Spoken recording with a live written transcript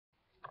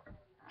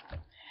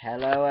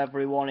Hello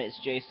everyone, it's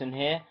Jason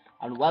here,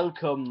 and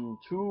welcome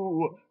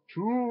to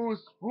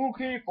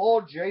Spooky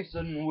for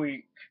Jason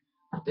Week.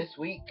 This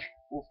week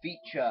will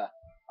feature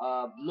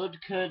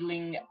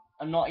blood-curdling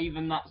and not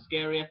even that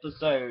scary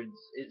episodes.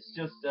 It's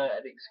just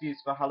an excuse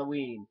for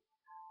Halloween.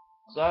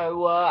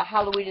 So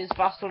Halloween is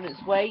fast on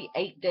its way.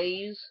 8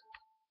 days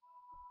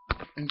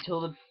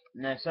until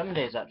no, 7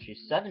 days actually.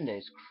 7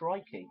 days,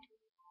 crikey.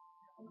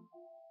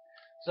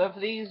 So for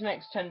these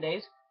next 10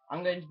 days,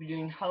 I'm going to be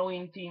doing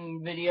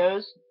Halloween-themed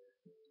videos.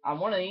 And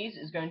one of these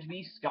is going to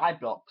be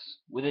skyblocks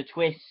with a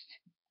twist.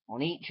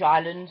 On each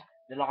island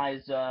there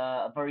lies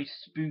a very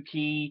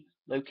spooky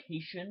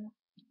location.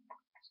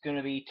 It's going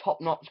to be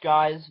top-notch,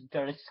 guys,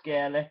 very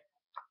scary.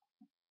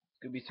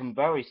 It's going to be some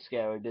very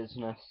scary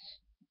business.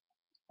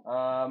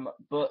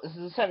 But this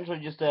is essentially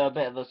just a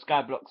bit of a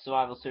skyblock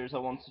survival series I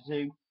wanted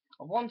to do.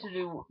 I wanted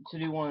to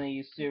do one of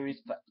these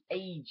series for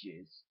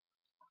ages.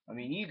 I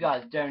mean, you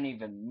guys don't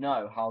even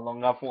know how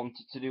long I've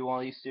wanted to do one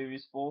of these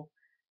series for.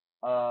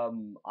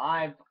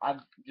 I've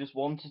just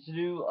wanted to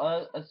do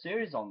a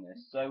series on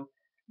this. So,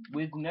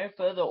 with no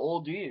further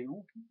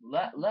ado,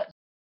 let's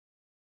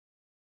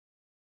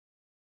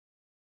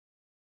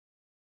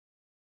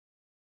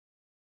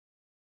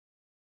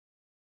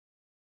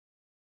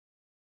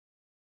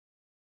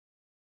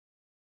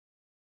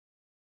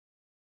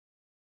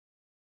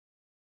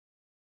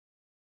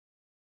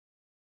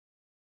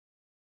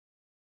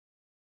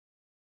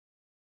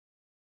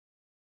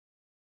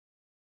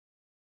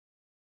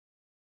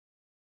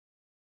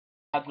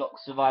block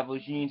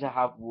survivals. You need to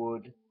have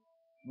wood.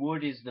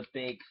 Wood is the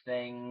big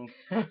thing.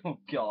 Oh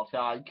God,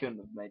 I couldn't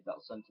have made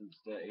that sentence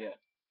dirtier.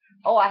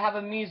 Oh, I have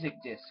a music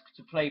disc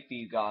to play for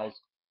you guys.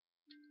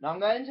 Now I'm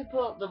going to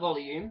put up the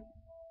volume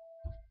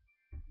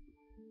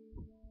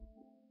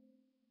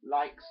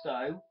like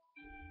so,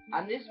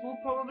 and this will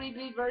probably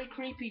be very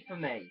creepy for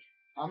me.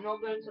 I'm not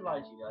going to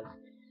lie to you guys.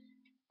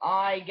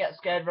 I get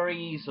scared very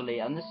easily,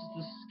 and this is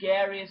the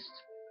scariest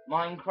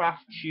Minecraft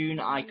tune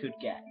I could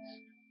get.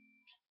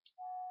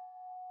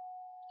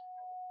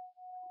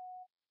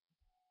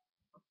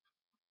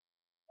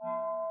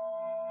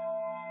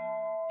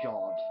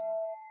 God.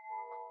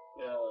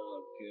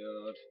 Oh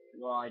God.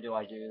 Why do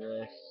I do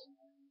this?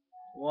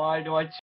 Why do I